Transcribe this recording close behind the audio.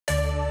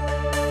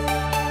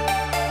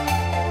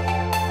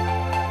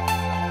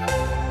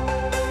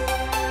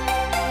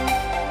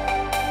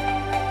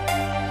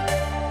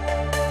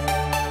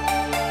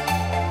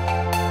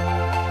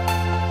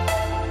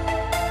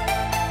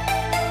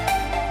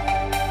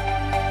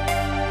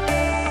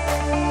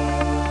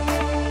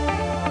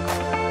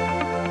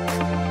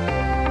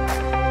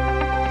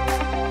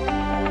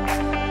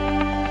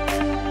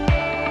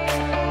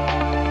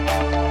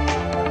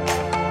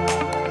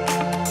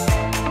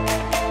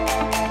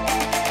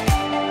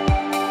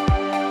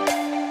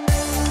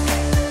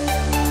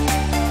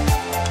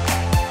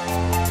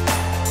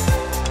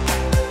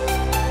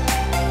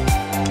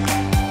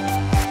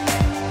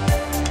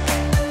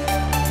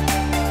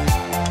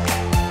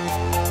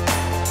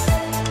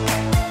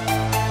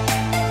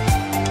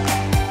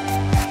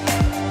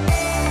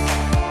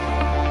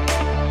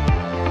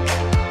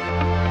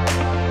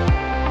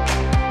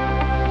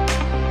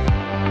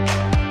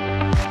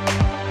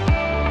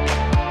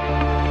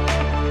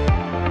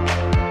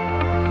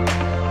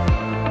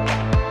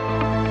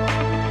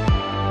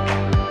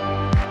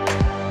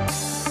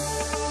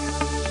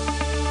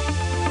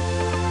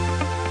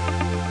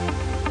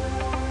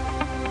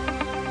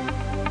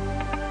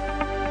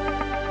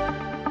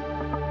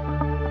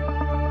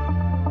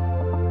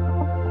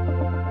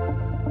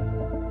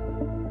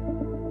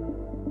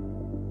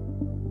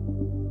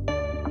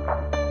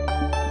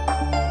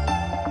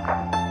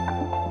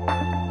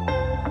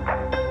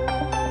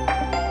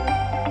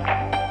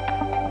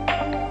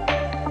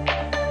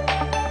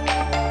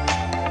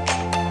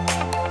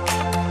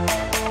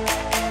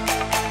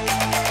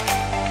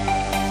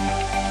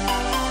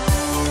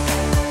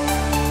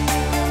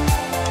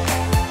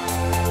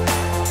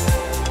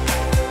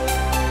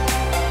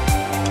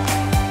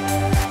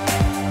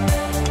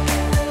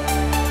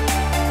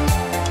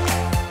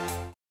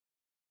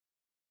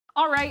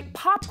Alright,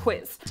 pop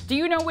quiz. Do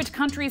you know which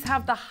countries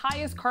have the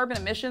highest carbon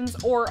emissions,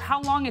 or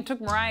how long it took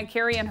Mariah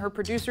Carey and her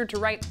producer to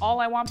write All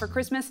I Want for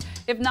Christmas?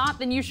 If not,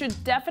 then you should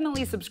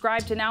definitely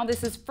subscribe to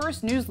NowThis'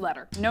 first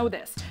newsletter, Know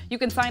This. You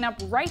can sign up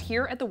right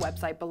here at the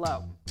website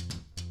below.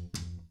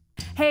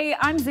 Hey,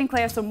 I'm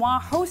Zinklea Samoa,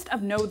 host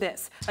of Know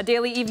This, a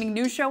daily evening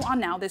news show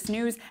on NowThis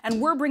News,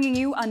 and we're bringing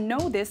you a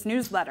Know This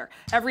newsletter.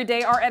 Every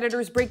day, our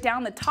editors break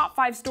down the top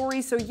 5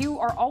 stories so you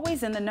are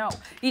always in the know.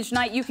 Each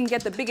night, you can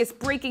get the biggest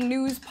breaking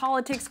news,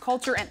 politics,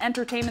 culture, and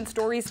entertainment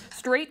stories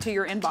straight to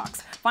your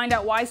inbox. Find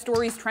out why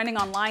stories trending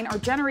online are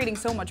generating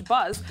so much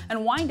buzz,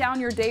 and wind down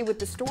your day with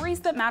the stories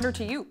that matter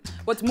to you.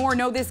 What's more,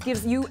 Know This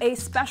gives you a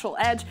special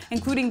edge,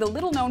 including the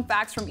little-known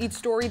facts from each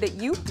story that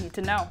you need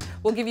to know.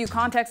 We'll give you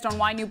context on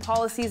why new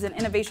policies and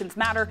innovations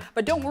matter,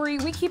 but don't worry,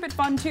 we keep it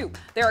fun too.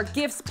 There are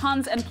gifts,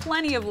 puns, and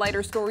plenty of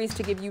lighter stories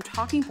to give you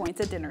talking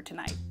points at dinner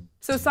tonight.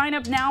 So sign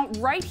up now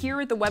right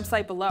here at the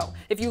website below.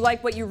 If you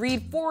like what you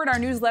read, forward our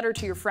newsletter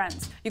to your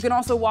friends. You can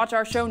also watch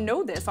our show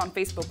Know This on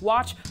Facebook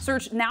Watch,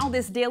 search Now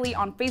This Daily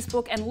on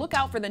Facebook, and look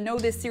out for the Know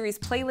This series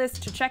playlist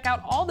to check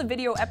out all the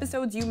video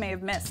episodes you may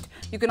have missed.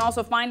 You can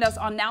also find us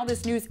on Now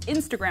This News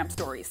Instagram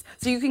stories,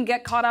 so you can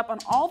get caught up on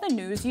all the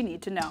news you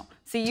need to know.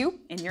 See you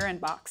in your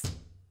inbox.